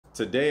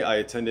Today I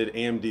attended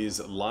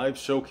AMD's live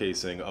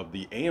showcasing of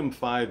the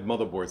AM5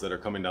 motherboards that are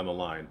coming down the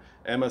line.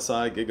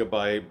 MSI,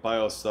 Gigabyte,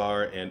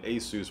 BioStar, and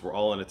ASUS were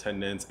all in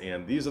attendance,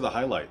 and these are the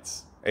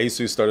highlights.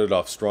 ASUS started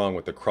off strong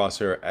with the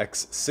Crosshair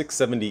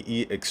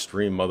X670E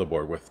Extreme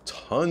motherboard with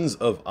tons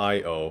of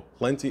I/O,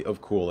 plenty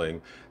of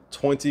cooling,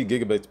 20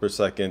 gigabits per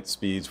second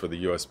speeds for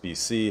the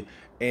USB-C,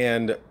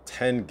 and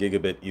 10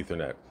 gigabit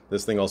Ethernet.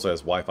 This thing also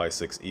has Wi-Fi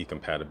 6E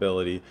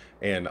compatibility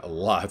and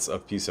lots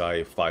of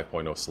PCIe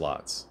 5.0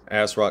 slots.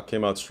 ASRock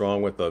came out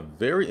strong with a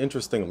very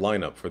interesting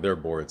lineup for their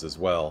boards as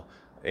well,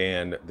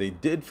 and they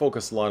did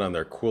focus a lot on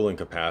their cooling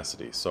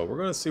capacity, so we're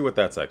going to see what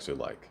that's actually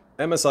like.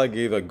 MSI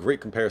gave a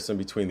great comparison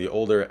between the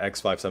older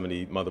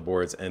X570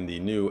 motherboards and the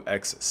new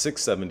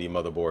X670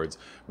 motherboards,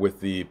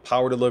 with the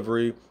power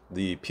delivery,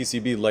 the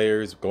PCB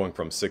layers going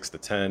from 6 to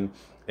 10,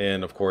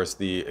 and of course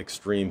the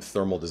extreme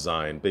thermal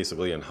design,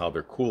 basically, and how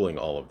they're cooling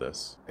all of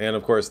this. And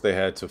of course they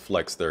had to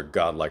flex their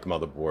godlike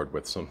motherboard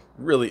with some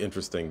really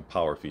interesting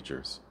power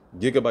features.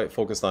 Gigabyte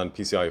focused on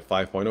PCIe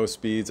 5.0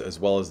 speeds as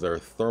well as their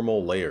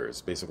thermal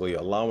layers, basically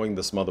allowing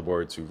this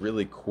motherboard to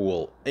really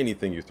cool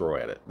anything you throw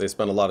at it. They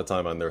spent a lot of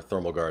time on their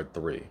Thermal Guard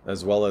 3,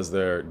 as well as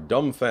their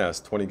dumb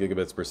fast 20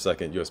 gigabits per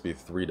second USB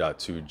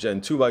 3.2 Gen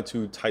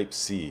 2x2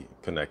 Type-C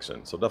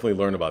connection. So definitely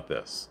learn about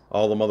this.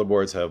 All the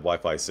motherboards have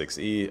Wi-Fi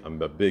 6E.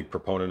 I'm a big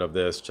proponent of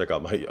this. Check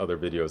out my other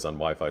videos on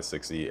Wi-Fi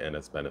 6E and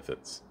its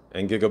benefits.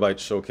 And Gigabyte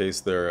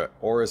showcased their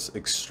Aorus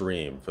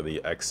Extreme for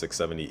the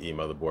X670E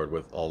motherboard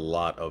with a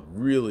lot of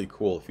really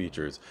cool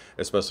features,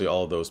 especially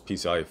all of those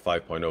PCIe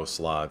 5.0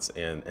 slots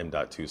and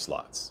M.2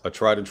 slots. A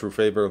tried and true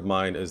favorite of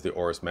mine is the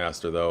Aorus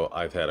Master, though.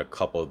 I've had a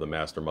couple of the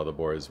Master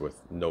motherboards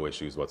with no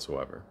issues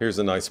whatsoever. Here's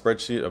a nice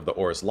spreadsheet of the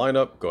Aorus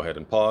lineup. Go ahead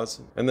and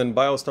pause. And then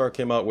BioStar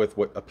came out with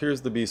what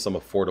appears to be some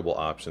affordable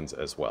options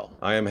as well.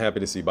 I am happy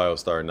to see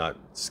BioStar not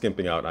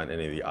skimping out on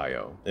any of the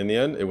I/O. In the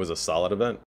end, it was a solid event.